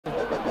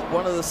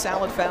one of the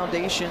solid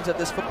foundations of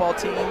this football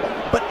team.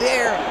 But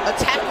there, a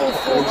tackle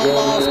for a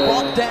loss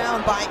brought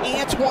down by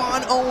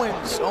Antoine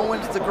Owens.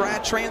 Owens, the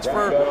grad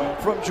transfer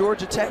from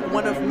Georgia Tech,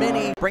 one of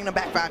many, bringing them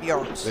back 5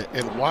 yards.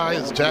 And why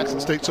is Jackson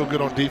State so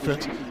good on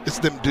defense? It's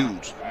them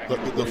dudes.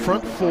 The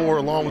front four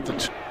along with the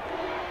two.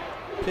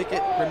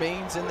 Pickett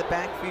remains in the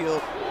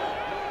backfield.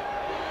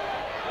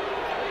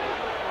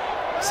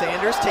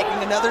 Sanders taking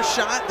another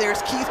shot.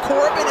 There's Keith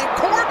Corbin, and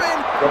Corbin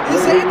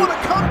is able to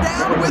come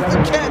down with the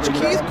catch.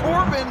 Keith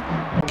Corbin.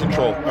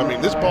 Control. I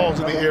mean, this ball's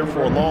in the air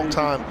for a long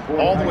time,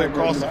 all the way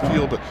across the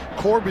field, but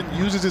Corbin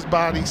uses his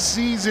body,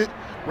 sees it,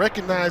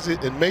 recognizes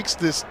it, and makes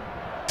this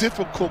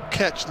difficult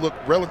catch look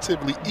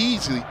relatively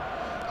easy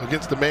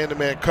against the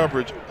man-to-man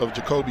coverage of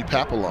Jacoby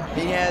Papillon.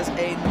 He has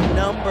a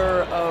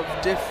number of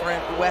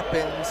different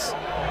weapons,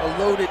 a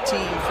loaded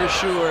team for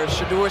sure.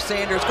 Shedeur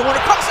Sanders going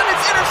across, and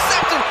it's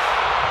intercepted.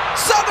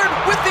 Southern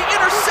with the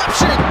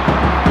interception.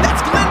 That's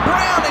Glenn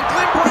Brown, and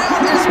Glenn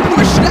Brown is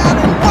pushed out,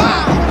 and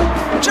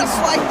wow! Just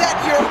like that,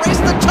 you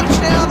erase the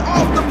touchdown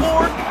off the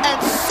board,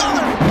 and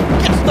Southern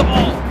gets the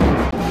ball.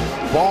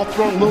 Ball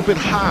thrown a little bit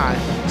high.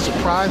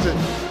 Surprised that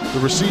the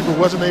receiver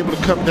wasn't able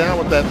to come down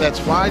with that.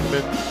 That's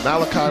Weidman,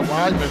 Malachi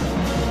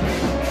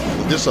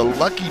Weidman. Just a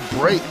lucky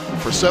break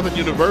for Southern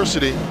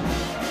University.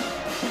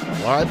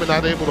 Weidman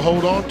not able to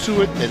hold on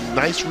to it, and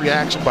nice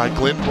reaction by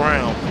Glenn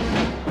Brown,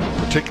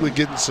 particularly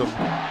getting some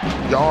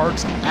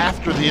yards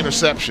after the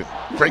interception.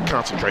 Great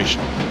concentration.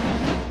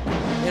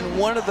 And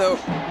one of the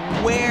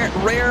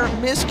rare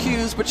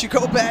miscues, but you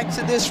go back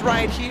to this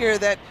right here,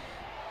 that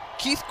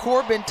Keith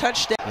Corbin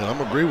touchdown. And I'm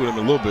agree with him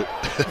a little bit.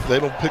 If they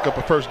don't pick up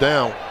a first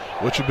down,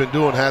 what you've been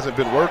doing hasn't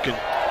been working.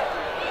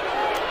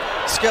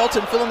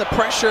 Skelton feeling the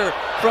pressure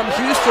from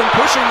Houston,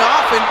 pushing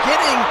off and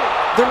getting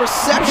the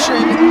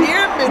reception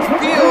near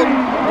midfield.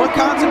 One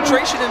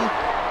concentration and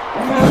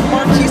for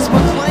Marquise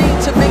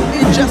McLean to make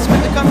the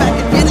adjustment to come back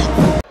and get it.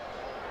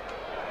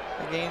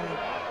 The game,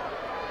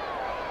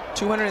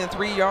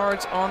 203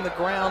 yards on the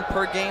ground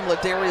per game.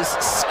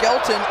 Ladarius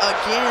Skelton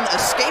again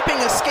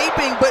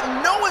escaping, but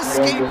no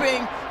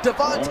escaping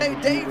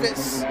Devontae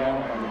Davis.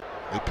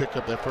 They pick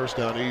up that first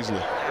down easily.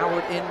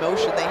 Howard in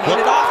motion. They hand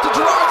it off to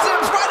Gerard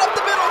Sims right up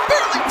the middle.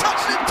 Barely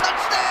touched it.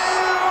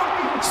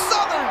 Touchdown!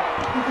 Southern!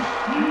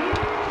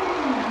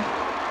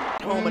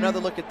 Home, another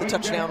look at the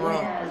touchdown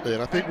run.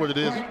 And I think what it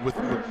is with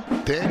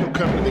Daniel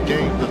coming in the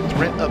game, the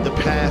threat of the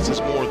pass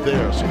is more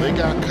there. So they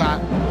got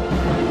caught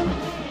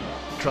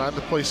trying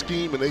to play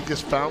scheme, and they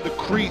just found the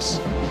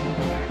crease.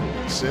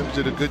 Sims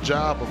did a good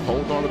job of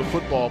holding on to the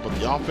football, but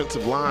the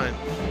offensive line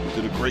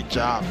did a great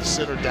job. The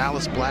center,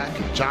 Dallas Black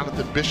and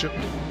Jonathan Bishop.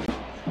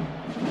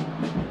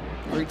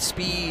 Great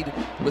speed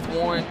with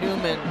Warren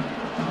Newman.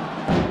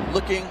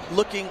 Looking,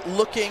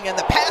 and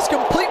the pass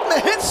complete, and the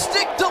hit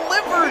stick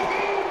delivered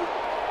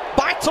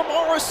by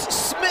Tamaris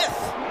Smith.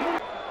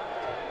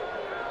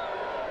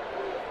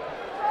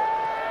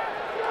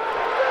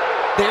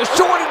 There's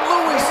Jordan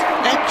Lewis,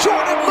 and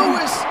Jordan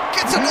Lewis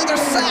gets another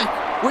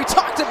sack. We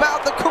talked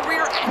about the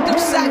career active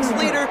sacks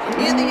leader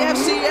in the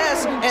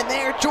FCS, and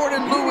there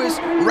Jordan Lewis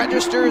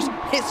registers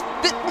his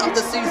 5th of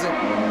the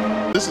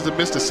season. This is a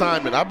missed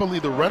assignment. I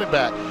believe the running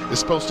back is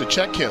supposed to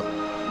check him.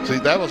 See,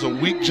 that was a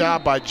weak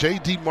job by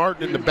J.D.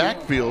 Martin in the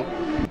backfield.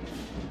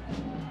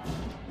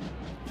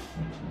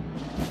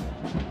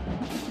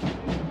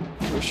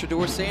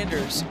 Shedeur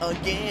Sanders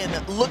again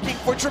looking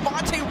for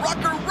Trevante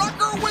Rucker.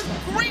 Rucker with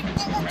great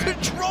ball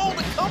control,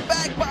 to come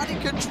back body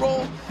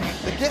control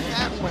to get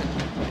that one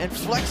and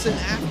flexing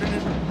after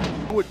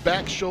him. With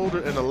back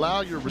shoulder and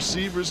allow your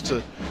receivers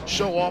to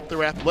show off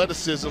their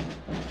athleticism.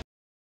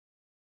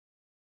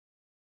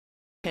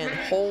 And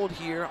hold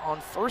here on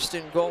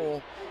 1st and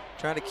goal,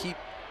 trying to keep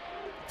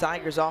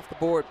Tigers off the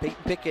board.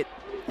 Peyton Pickett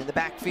in the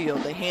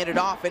backfield. They hand it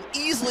off and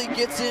easily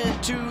gets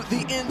into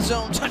the end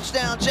zone.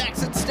 Touchdown,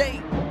 Jackson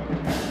State.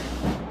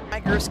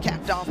 Tigers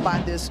capped off by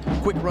this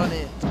quick run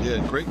in.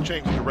 Yeah, great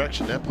change of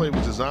direction. That play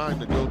was designed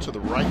to go to the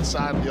right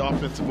side of the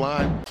offensive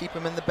line. Keep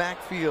him in the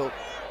backfield.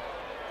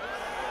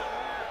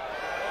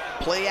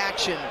 Play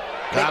action.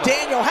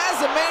 McDaniel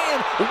has a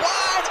man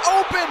wide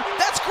open.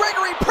 That's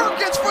Gregory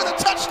Perkins for the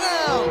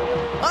touchdown.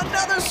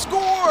 Another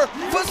score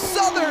for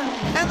Southern,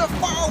 and the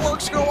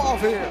fireworks go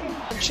off here.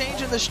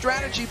 Changing the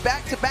strategy,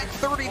 back-to-back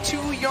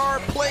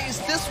 32-yard plays.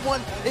 This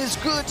one is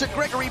good to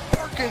Gregory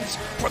Perkins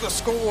for the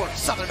score.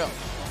 Southern up.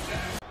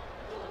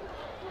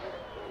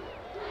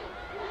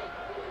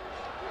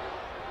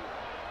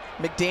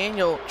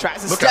 McDaniel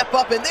tries to step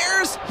up, and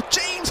there's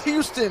James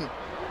Houston.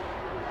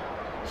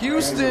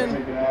 Houston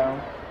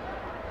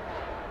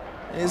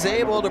is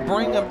able to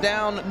bring him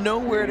down.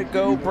 Nowhere to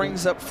go,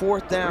 brings up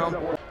 4th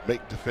down.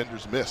 Make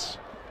defenders miss.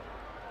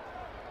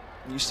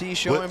 You see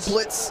showing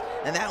blitz,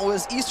 and that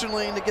was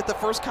Easterling to get the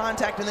first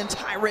contact, and then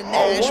Tyron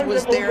Nash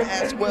was there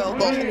as well.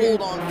 The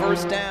hold on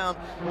 1st down.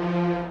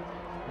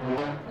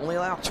 Only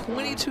allowed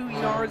 22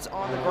 yards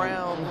on the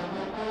ground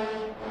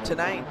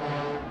tonight.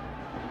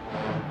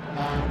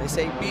 They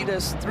say beat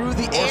us through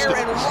the air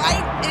and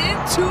right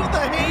into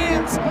the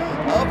hands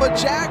of a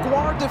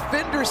Jaguar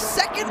defender.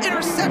 Second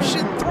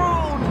interception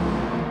thrown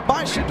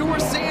by Shedeur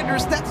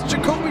Sanders. That's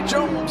Jacoby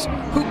Jones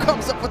who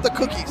comes up with the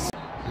cookies.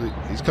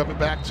 He's coming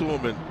back to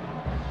him, and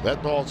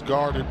that ball's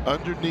guarded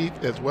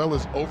underneath as well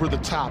as over the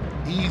top.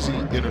 Easy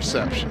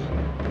interception.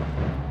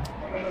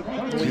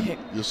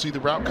 You'll see the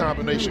route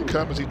combination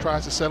come as he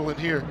tries to settle in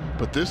here,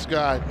 but this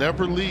guy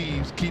never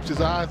leaves, keeps his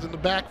eyes in the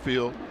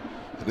backfield,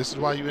 and this is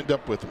why you end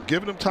up with him.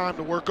 Giving him time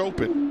to work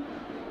open,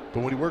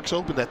 but when he works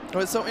open,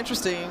 It's so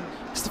interesting.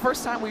 It's the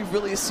first time we've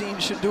really seen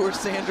Shedeur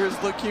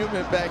Sanders look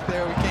human back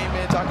there. We came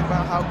in talking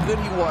about how good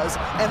he was,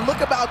 and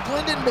look about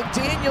Glendon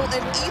McDaniel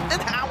and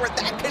Ethan Howard.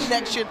 That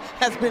connection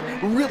has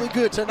been really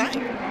good tonight.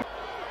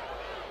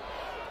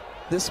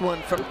 This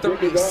one from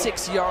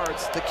 36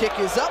 yards. The kick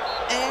is up,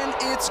 and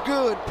it's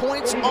good.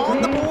 Points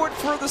on the board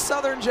for the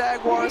Southern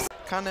Jaguars.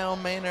 Connell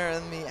Maynor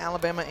and the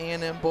Alabama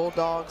A&M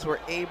Bulldogs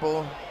were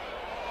able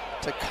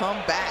to come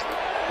back.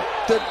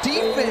 The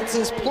defense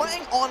is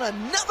playing on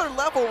another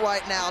level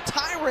right now.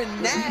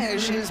 Tyron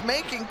Nash is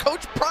making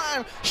Coach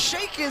Prime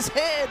shake his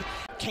head.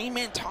 Came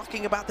in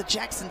talking about the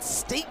Jackson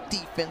State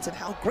defense and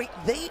how great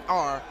they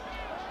are.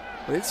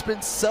 But it's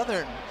been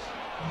Southern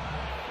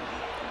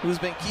who's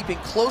been keeping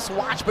close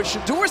watch, but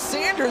Shedeur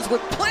Sanders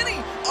with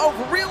plenty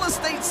of real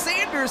estate.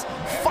 Sanders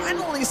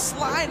finally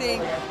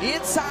sliding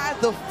inside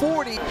the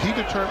 40. he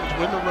determines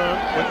when to run,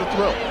 when to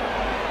throw.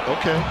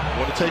 Okay,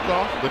 want to take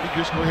off? Let me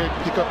just go ahead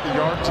and pick up the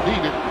yards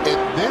needed,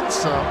 and then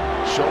some,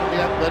 showing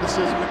the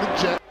athleticism in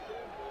the jet.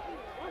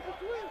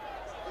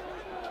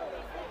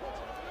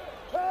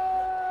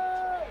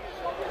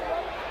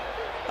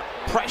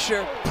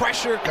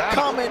 Pressure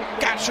coming.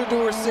 Got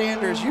Shedeur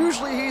Sanders.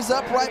 Usually he's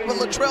upright, but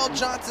Latrell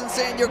Johnson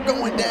saying you're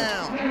going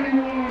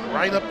down.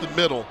 Right up the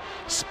middle,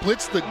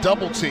 splits the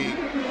double team.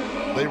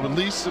 They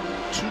release him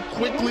too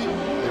quickly.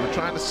 They were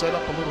trying to set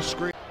up a little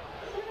screen.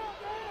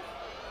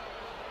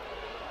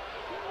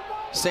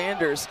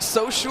 Sanders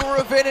so sure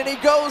of it, and he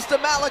goes to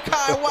Malachi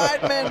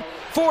Wideman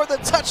for the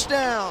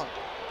touchdown.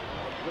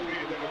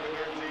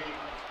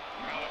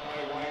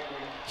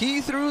 He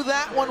threw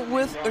that one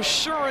with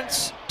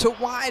assurance to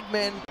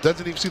Wideman.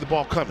 Doesn't even see the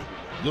ball coming.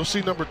 You'll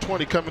see number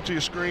 20 coming to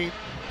your screen.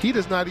 He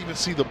does not even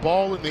see the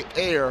ball in the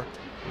air.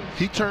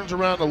 He turns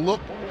around to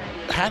look.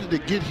 How did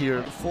it get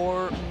here?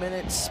 4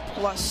 minutes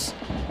plus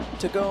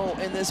to go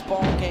in this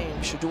ball game.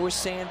 Shedeur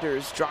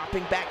Sanders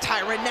dropping back.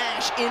 Tyron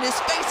Nash in his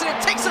face, and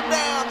it takes him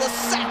down. The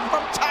sack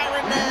from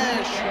Tyron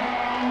Nash.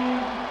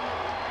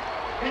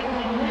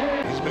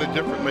 He's been a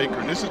difference maker,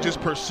 and this is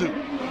just pursuit.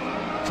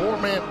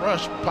 4-man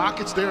rush,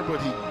 pockets there, but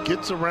he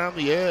gets around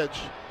the edge.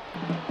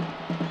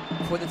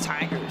 For the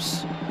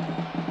Tigers.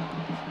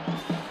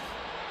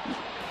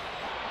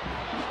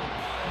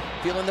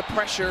 Feeling the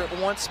pressure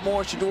once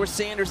more. Shedeur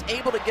Sanders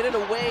able to get it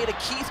away to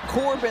Keith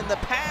Corbin. The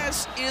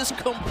pass is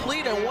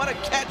complete, and what a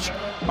catch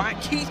by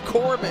Keith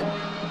Corbin.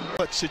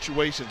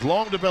 Situations,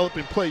 long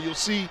developing play. You'll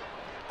see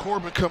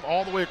Corbin come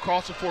all the way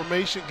across the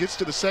formation, gets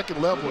to the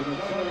second level.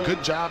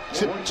 Good job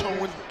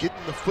tiptoeing,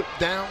 getting the foot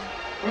down.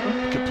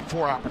 Get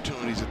 4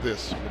 opportunities at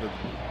this with a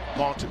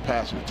vaunted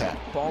passing attack.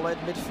 Ball at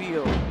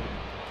midfield.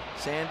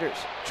 Sanders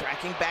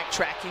tracking back.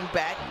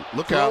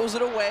 Look throws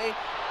out. it away.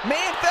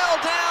 Man fell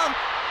down.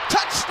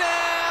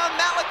 Touchdown,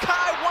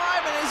 Malachi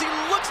Wideman, as he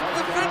looks the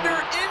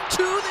defender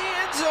into the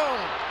end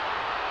zone.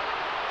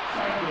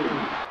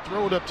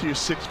 Throw it up to your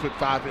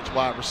 6'5"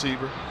 wide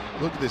receiver.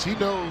 Look at this. He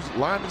knows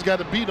lineman's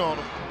got a beat on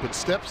him, but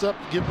steps up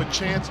to give him a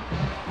chance.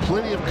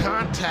 Plenty of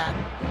contact.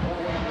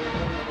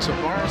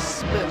 Tamar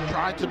Smith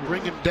tried to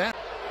bring him down.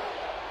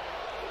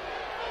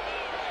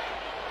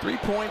 3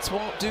 points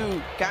won't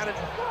do. Got to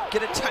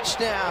get a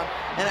touchdown,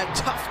 and a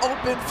tough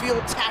open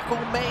field tackle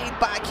made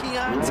by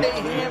Keontae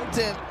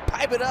Hampton.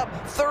 Pipe it up,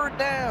 3rd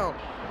down.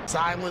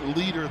 Silent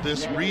leader,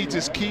 this reads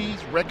his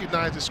keys,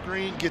 recognizes the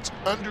screen, gets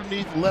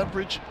underneath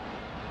leverage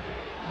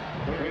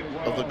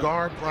of the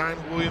guard, Brian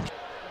Williams.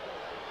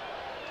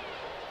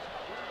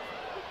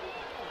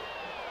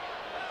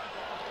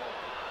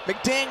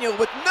 McDaniel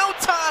with no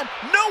time,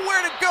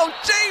 nowhere to go.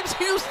 James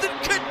Houston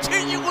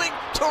continuing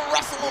to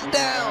wrestle him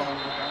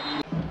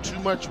down. Too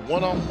much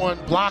one-on-one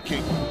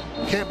blocking.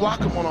 Can't block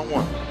him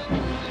one-on-one.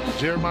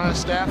 Jeremiah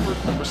Stafford,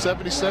 number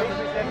 77,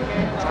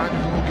 trying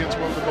to go against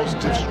one of the most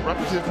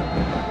disruptive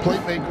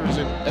playmakers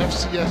in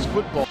FCS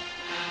football.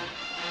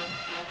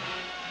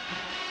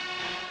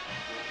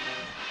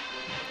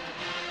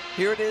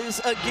 Here it is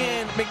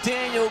again.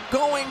 McDaniel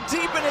going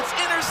deep, and it's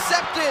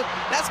intercepted.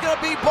 That's going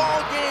to be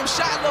ball game.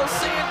 Shiloh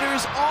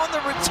Sanders on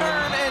the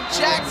return, and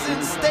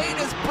Jackson State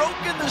has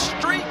broken the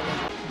streak.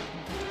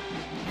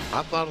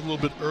 I thought a little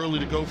bit early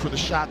to go for the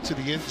shot to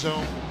the end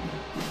zone.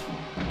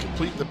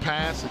 Complete the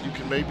pass, and you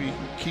can maybe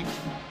keep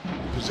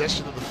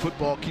possession of the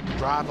football, keep the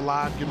drive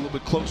alive, get a little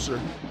bit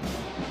closer.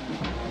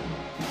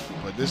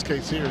 But in this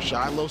case here,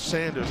 Shiloh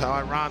Sanders, how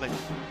ironic.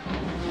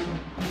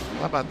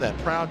 How about that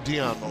proud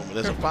Dion moment?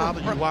 As a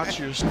father, you watch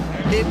your...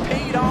 It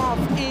paid off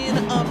in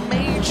a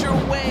major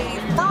way.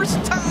 First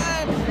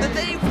time that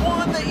they've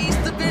won the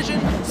East Division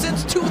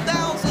since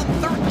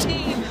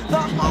 2013. The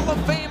Hall of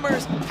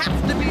Famers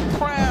have to be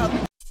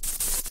proud.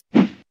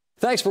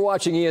 Thanks for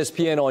watching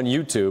ESPN on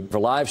YouTube.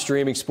 For live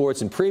streaming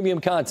sports and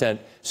premium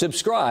content,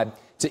 subscribe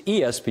to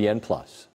ESPN+.